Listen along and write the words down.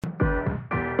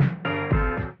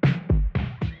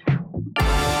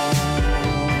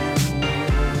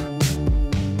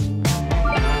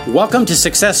Welcome to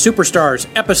Success Superstars,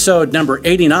 episode number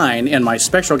 89, and my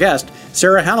special guest,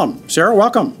 Sara Hallum. Sara,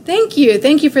 welcome. Thank you.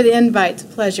 Thank you for the invite. It's a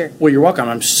pleasure. Well, you're welcome.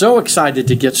 I'm so excited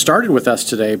to get started with us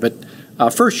today, but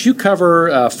first, you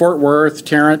cover Fort Worth,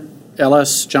 Tarrant,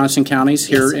 Ellis, Johnson counties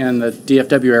here in the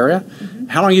DFW area. Mm-hmm.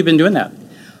 How long have you been doing that?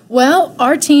 Well,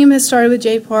 our team has started with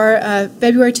JPAR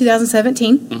February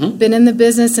 2017. Mm-hmm. Been in the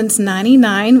business since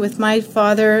 '99 with my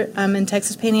father in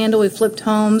Texas Panhandle. We flipped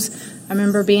homes. I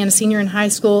remember being a senior in high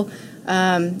school,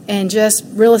 and just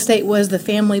real estate was the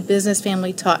family business,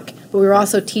 family talk. But we were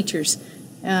also teachers.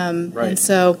 And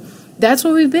so that's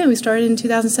what we've been. We started in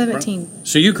 2017. Right.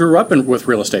 So you grew up with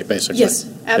real estate, basically? Yes,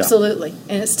 absolutely.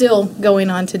 Yeah. And it's still going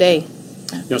on today.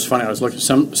 You know, it's funny. I was looking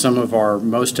at some of our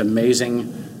most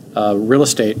amazing real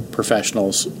estate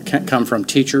professionals come from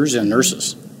teachers and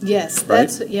nurses. Yes, right?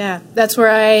 That's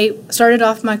where I started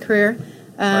off my career.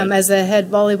 As a head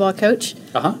volleyball coach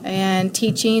and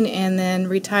teaching, and then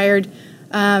retired.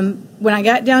 When I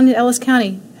got down to Ellis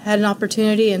County, had an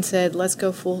opportunity and said, let's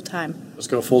go full time. Let's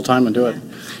go full time and do it.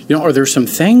 You know, are there some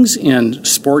things in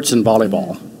sports and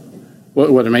volleyball,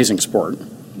 what amazing sport,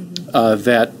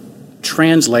 that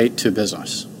translate to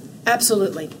business?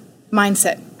 Absolutely.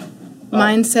 Mindset,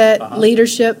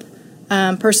 leadership,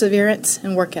 perseverance,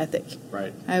 and work ethic.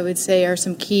 Right. I would say are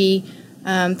some key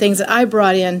things that I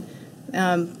brought in.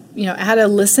 How to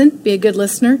listen, be a good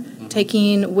listener,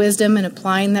 taking wisdom and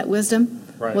applying that wisdom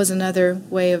was another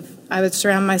way of, I would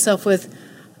surround myself with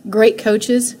great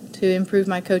coaches to improve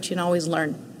my coaching, always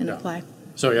learn and apply.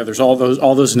 So there's all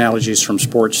those analogies from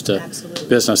sports to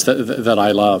business that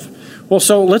I love. Well,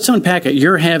 so let's unpack it.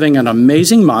 You're having an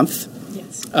amazing month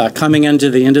coming into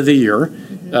the end of the year.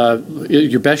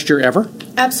 Your best year ever?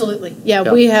 Absolutely.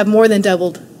 Yeah, we have more than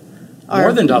doubled.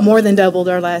 More than doubled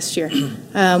our last year.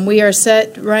 We are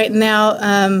set right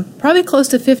now, probably close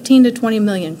to 15 to 20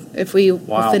 million if we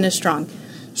finish strong.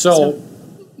 So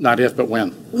not if, but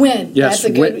when. When. Yes, that's a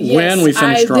good, when we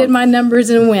finish strong. I did my numbers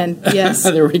and when. Yes.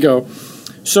 There we go.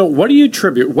 So what do you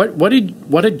attribute?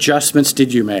 What adjustments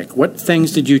did you make? What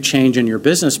things did you change in your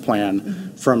business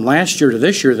plan from last year to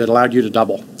this year that allowed you to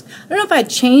double? I don't know if I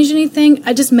changed anything.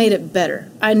 I just made it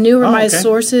better. I knew where my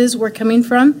sources were coming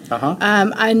from.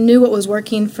 I knew what was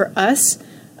working for us.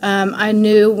 I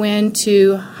knew when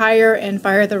to hire and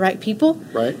fire the right people.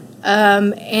 Right.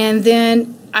 And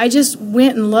then I just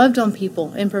went and loved on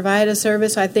people and provided a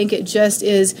service. I think it just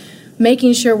is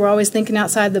making sure we're always thinking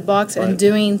outside the box and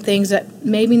doing things that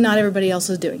maybe not everybody else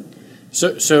is doing.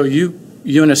 So you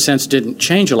in a sense didn't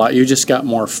change a lot. You just got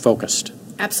more focused.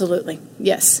 Absolutely,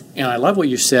 yes. And I love what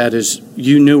you said is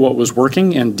you knew what was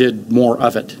working and did more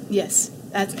of it. Yes,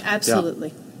 that's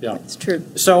absolutely. Yeah. That's true.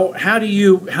 So how do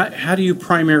you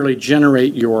primarily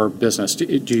generate your business? Do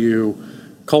you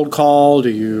cold call?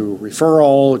 Do you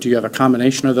referral? Do you have a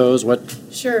combination of those? What?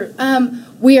 Sure.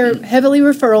 We are heavily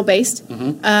referral based.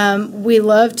 We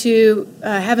love to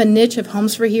have a niche of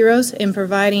Homes for Heroes in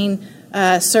providing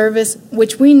service,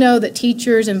 which we know that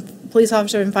teachers and police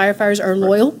officers and firefighters are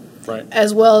loyal. Right.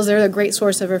 As well as they're a great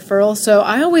source of referral. So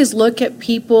I always look at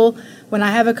people when I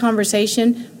have a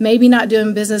conversation, maybe not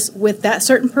doing business with that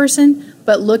certain person,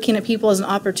 but looking at people as an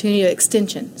opportunity of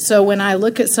extension. So when I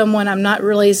look at someone,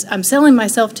 I'm selling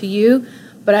myself to you,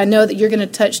 but I know that you're going to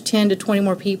touch 10 to 20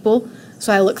 more people,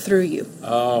 so I look through you.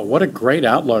 Oh, what a great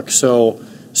outlook. So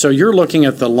you're looking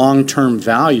at the long-term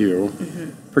value,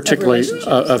 particularly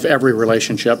of every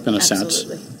relationship in a sense.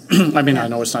 I mean, I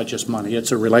know it's not just money,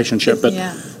 it's a relationship,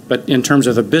 but in terms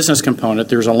of the business component,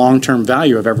 there's a long-term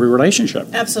value of every relationship.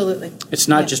 Absolutely. It's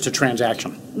not just a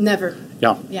transaction. Never.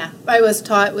 Yeah. Yeah. I was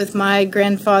taught with my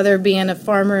grandfather being a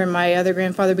farmer and my other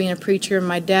grandfather being a preacher and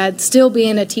my dad still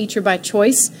being a teacher by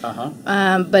choice,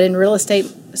 but in real estate,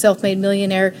 self-made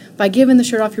millionaire, by giving the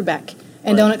shirt off your back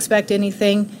and don't expect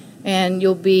anything, and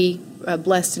you'll be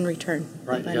blessed in return.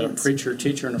 Right. You got a preacher,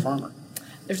 teacher, and a farmer.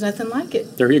 There's nothing like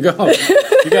it. There you go.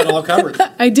 You got it all covered.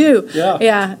 I do. Yeah.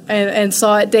 Yeah, and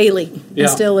saw it daily and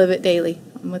still live it daily,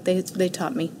 what they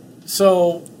taught me.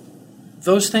 So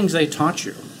those things they taught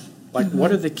you, like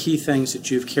what are the key things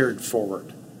that you've carried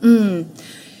forward?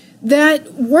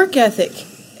 That work ethic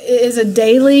is a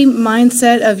daily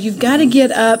mindset of you've got to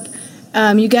get up,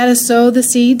 you got to sow the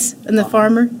seeds in the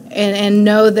farmer and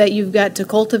know that you've got to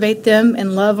cultivate them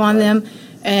and love on them,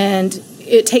 and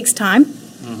it takes time.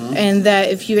 And that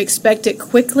if you expect it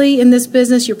quickly in this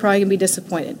business, you're probably going to be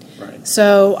disappointed. Right.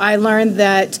 So I learned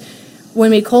that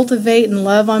when we cultivate and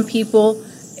love on people,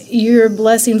 your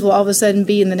blessings will all of a sudden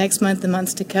be in the next month and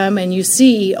months to come, and you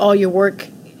see all your work.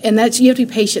 And you have to be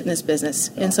patient in this business.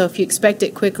 And so if you expect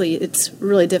it quickly, it's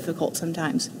really difficult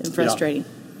sometimes and frustrating.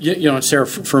 And Sarah,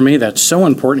 for me, that's so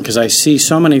important because I see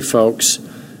so many folks,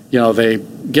 they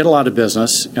get a lot of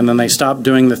business and then they stop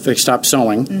they stop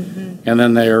sewing, and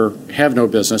then they have no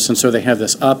business, and so they have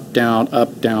this up,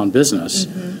 down business.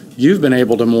 You've been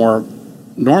able to more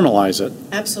normalize it.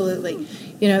 Absolutely.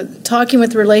 Talking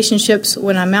with relationships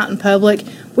when I'm out in public,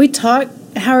 we talk,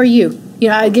 how are you?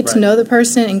 I get to know the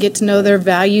person and get to know their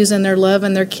values and their love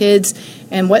and their kids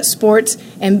and what sports,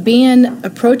 and being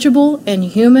approachable and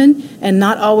human and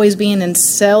not always being in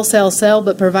sell,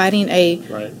 but providing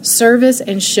a service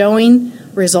and showing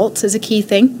results is a key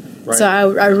thing. Right. So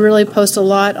I really post a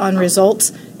lot on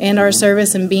results and our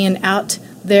service and being out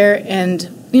there, and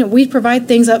we provide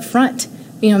things up front.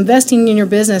 Investing in your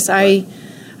business. I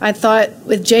thought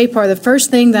with JPAR, the first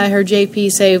thing that I heard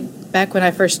JP say back when I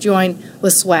first joined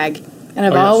was swag. And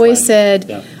I've always said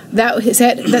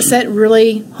that set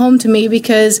really home to me,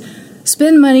 because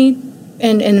spend money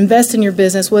and invest in your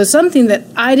business was something that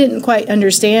I didn't quite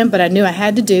understand, but I knew I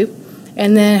had to do.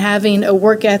 And then having a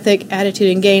work ethic,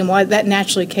 attitude, and game, that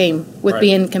naturally came with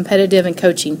being competitive and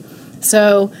coaching.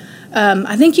 So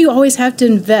I think you always have to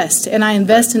invest, and I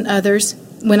invest in others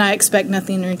when I expect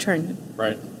nothing in return.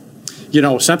 Right.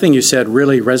 Something you said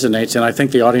really resonates, and I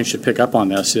think the audience should pick up on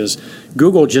this, is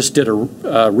Google just did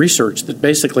a research that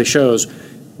basically shows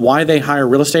why they hire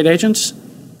real estate agents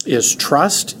is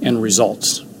trust and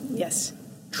results. Yes.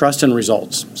 Trust and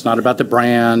results. It's not about the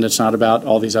brand. It's not about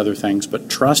all these other things, but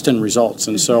trust and results.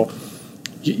 And so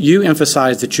you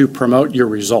emphasize that you promote your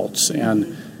results.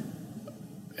 And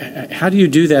how do you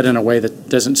do that in a way that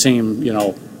doesn't seem,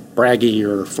 braggy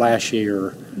or flashy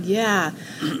or... Yeah.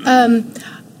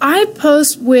 I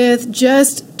post with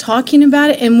just talking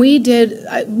about it, and we did,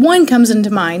 one comes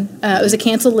into mind. It was a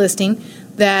canceled listing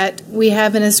that we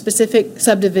have in a specific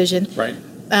subdivision. Right.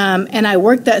 And I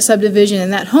worked that subdivision,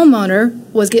 and that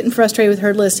homeowner was getting frustrated with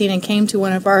her listing and came to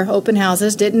one of our open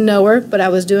houses. Didn't know her, but I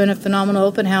was doing a phenomenal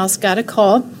open house, got a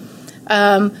call.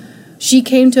 She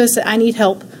came to us, said, I need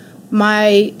help.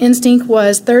 My instinct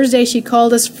was Thursday she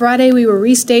called us. Friday we were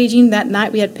restaging. That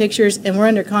night we had pictures, and we're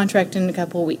under contract in a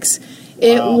couple of weeks.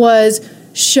 It was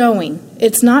showing.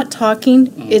 It's not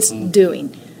talking, it's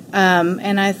doing.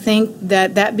 And I think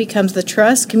that becomes the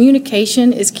trust.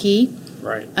 Communication is key.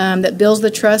 Right. That builds the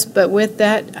trust. But with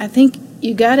that, I think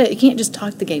you can't just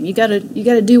talk the game. You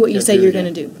gotta do what you say you're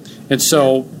going to do. And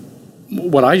so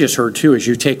what I just heard too is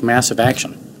you take massive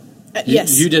action.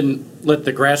 Yes. You didn't let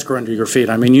the grass grow under your feet.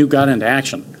 I mean, you got into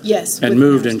action. Yes. And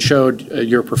moved and showed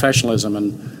your professionalism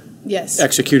and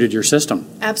executed your system.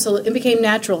 Absolutely. It became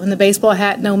natural. In the baseball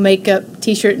hat, no makeup,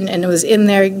 T-shirt, and it was in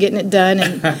there getting it done.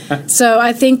 And so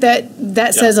I think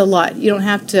that says a lot. You don't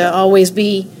have to always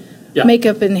be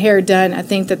makeup and hair done. I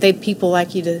think that people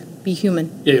like you to be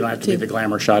human. Yeah, you don't have to be the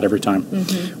glamour shot every time.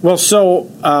 Well, so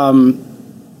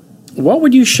what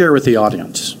would you share with the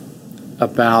audience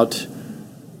about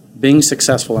being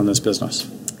successful in this business?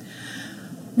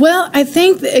 Well, I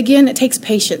think, again, it takes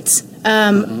patience.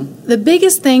 The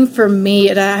biggest thing for me,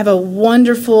 and I have a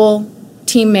wonderful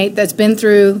teammate that's been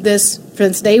through this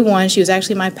since day one. She was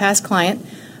actually my past client.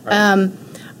 Right.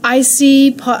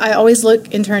 I always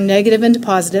look and turn negative into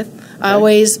positive. Okay. I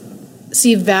always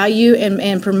see value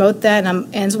and promote that.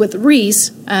 And with Reese,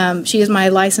 she is my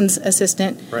licensed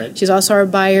assistant. Right. She's also our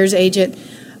buyer's agent.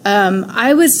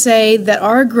 I would say that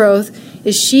our growth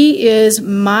is she is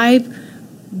my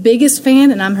biggest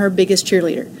fan and I'm her biggest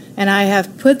cheerleader. And I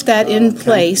have put that in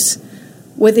place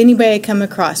with anybody I come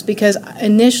across, because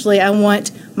initially I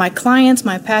want my clients,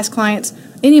 my past clients,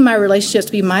 any of my relationships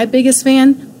to be my biggest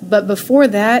fan. But before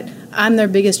that, I'm their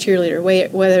biggest cheerleader,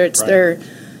 whether it's their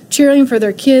cheering for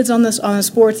their kids on the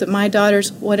sports, that my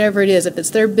daughters, whatever it is. If it's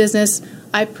their business,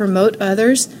 I promote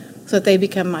others so that they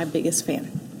become my biggest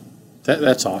fan.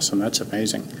 That's awesome. That's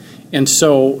amazing. And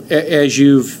so as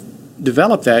you've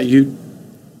developed that, you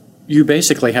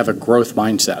basically have a growth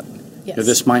mindset. Yes.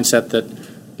 This mindset that,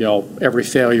 every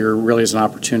failure really is an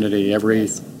opportunity. Every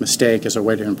mistake is a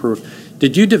way to improve.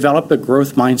 Did you develop a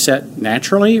growth mindset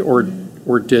naturally, or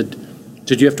did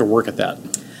you have to work at that?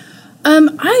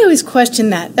 I always question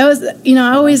that. That was,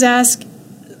 I always ask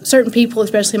certain people,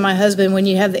 especially my husband, when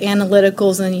you have the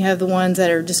analyticals and then you have the ones that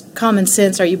are just common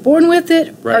sense. Are you born with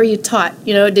it? Or are you taught?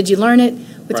 Did you learn it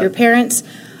with your parents?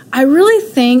 I really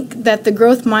think that the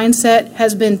growth mindset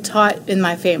has been taught in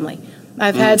my family.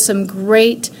 I've had some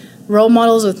great role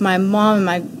models with my mom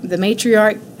and the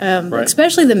matriarch,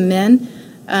 especially the men,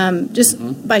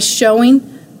 by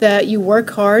showing that you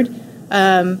work hard.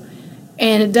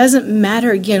 And it doesn't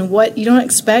matter, again, what you don't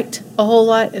expect a whole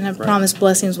lot, and I promise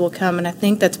blessings will come. And I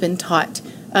think that's been taught.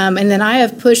 And then I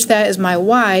have pushed that as my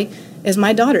why, as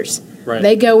my daughters. Right.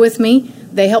 They go with me.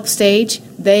 They help stage,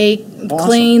 they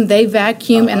clean, they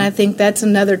vacuum, and I think that's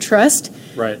another trust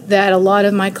that a lot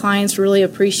of my clients really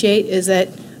appreciate, is that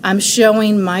I'm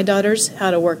showing my daughters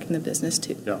how to work in the business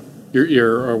too. Yeah,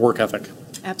 your work ethic.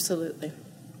 Absolutely.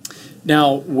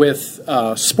 Now, with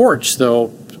sports, though,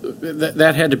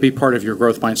 that had to be part of your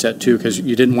growth mindset too, because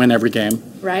you didn't win every game.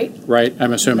 Right. Right,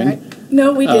 I'm assuming. Right.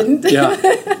 No, we didn't. Yeah.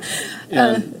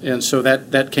 And so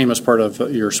that came as part of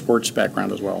your sports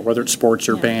background as well, whether it's sports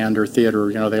or band or theater.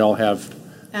 You know, they all have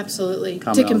absolutely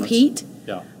common to compete.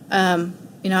 Yeah.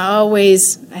 You know,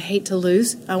 I hate to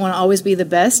lose. I want to always be the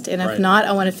best, and if not,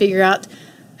 I want to figure out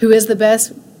who is the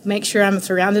best, make sure I'm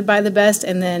surrounded by the best,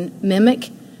 and then mimic,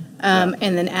 and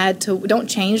then add to. Don't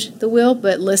change the wheel,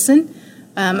 but listen.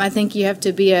 I think you have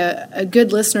to be a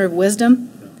good listener of wisdom,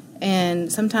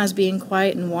 and sometimes being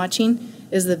quiet and watching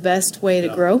is the best way to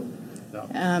grow.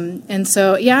 And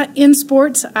so, in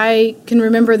sports, I can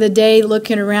remember the day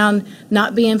looking around,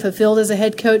 not being fulfilled as a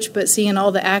head coach, but seeing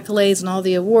all the accolades and all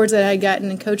the awards that I had gotten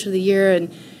in Coach of the Year,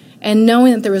 and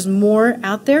knowing that there was more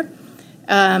out there.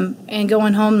 And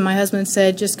going home, my husband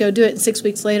said, just go do it. And 6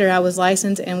 weeks later, I was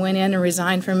licensed and went in and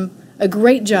resigned from a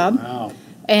great job. Wow.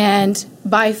 And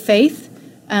by faith,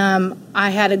 I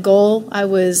had a goal. I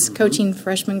was coaching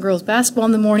freshman girls basketball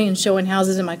in the morning and showing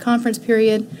houses in my conference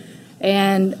period.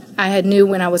 And I knew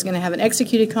when I was going to have an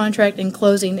executed contract and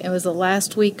closing. It was the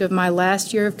last week of my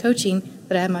last year of coaching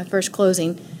that I had my first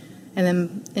closing. And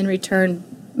then in return,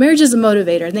 marriage is a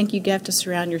motivator. I think you have to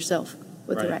surround yourself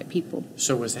with the right people.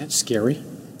 So was that scary?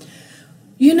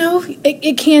 You know,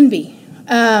 it can be.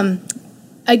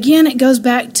 Again, it goes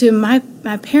back to my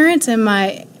parents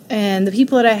and the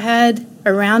people that I had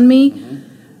around me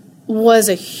was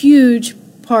a huge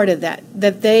part of that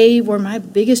they were my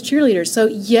biggest cheerleaders. So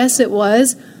yes, it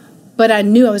was, but I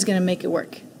knew I was going to make it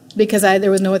work because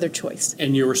there was no other choice.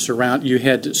 And you were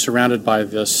surrounded by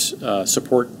this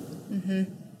support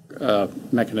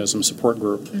mechanism, support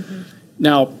group.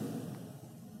 Now,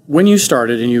 when you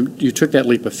started and you took that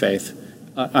leap of faith,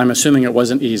 I'm assuming it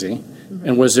wasn't easy.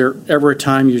 And was there ever a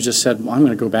time you just said, well, I'm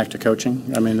going to go back to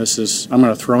coaching? I mean, I'm going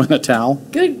to throw in the towel?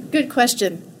 Good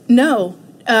question. No.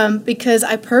 Because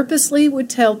I purposely would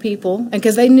tell people, and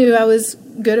because they knew I was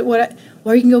good at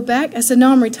well, you can go back. I said,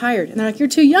 no, I'm retired. And they're like, you're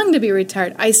too young to be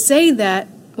retired. I say that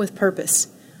with purpose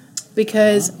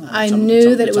because I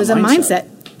knew that it was a mindset.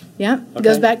 Yeah, it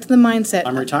goes back to the mindset.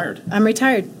 I'm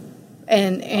retired.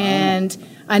 And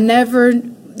I never,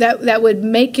 that would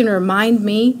make and remind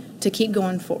me to keep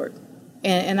going forward.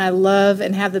 And I love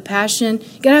and have the passion.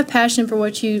 You got to have passion for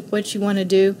what you want to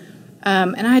do.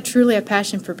 And I truly have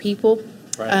passion for people.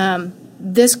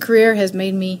 This career has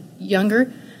made me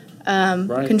younger,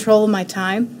 control of my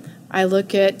time. I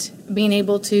look at being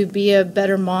able to be a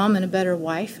better mom and a better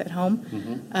wife at home.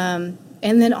 And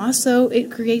then also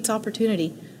it creates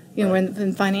opportunity. You know,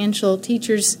 when financial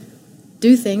teachers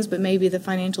do things, but maybe the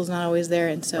financial's not always there.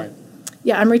 And so,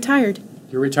 I'm retired.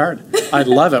 You're retired. I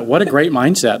love it. What a great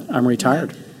mindset. I'm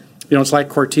retired. You know, it's like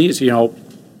Cortez,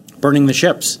 burning the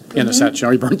ships in a sense.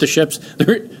 You burnt the ships.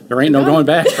 There ain't no going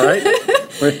back, right?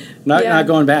 Not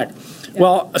going back. Yeah.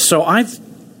 Well, so I've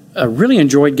really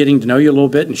enjoyed getting to know you a little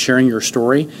bit and sharing your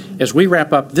story. As we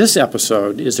wrap up this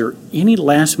episode, is there any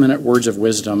last-minute words of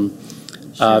wisdom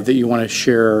that you want to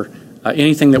share,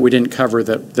 anything that we didn't cover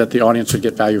that the audience would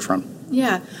get value from?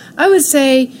 Yeah. I would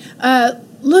say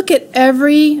look at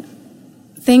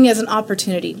everything as an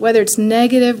opportunity, whether it's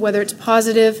negative, whether it's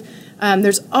positive.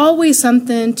 There's always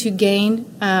something to gain,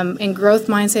 and growth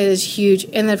mindset is huge.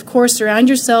 And then, of course, surround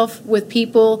yourself with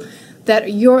people that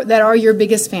are your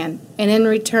biggest fan. And in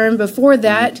return, before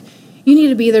that, you need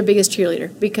to be their biggest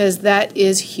cheerleader because that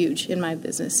is huge in my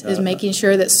business, is making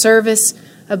sure that service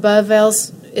above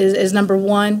else is number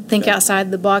one. Think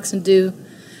outside the box and do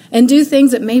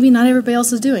things that maybe not everybody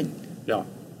else is doing. Yeah.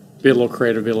 Be a little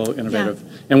creative, be a little innovative. Yeah.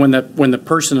 And when the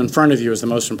person in front of you is the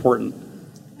most important,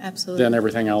 absolutely, then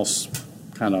everything else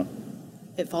kind of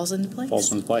falls into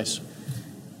place.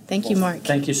 Thank you, Mark.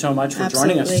 Thank you so much for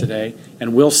joining us today,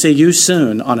 and we'll see you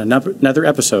soon on another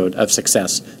episode of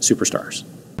Success Superstars.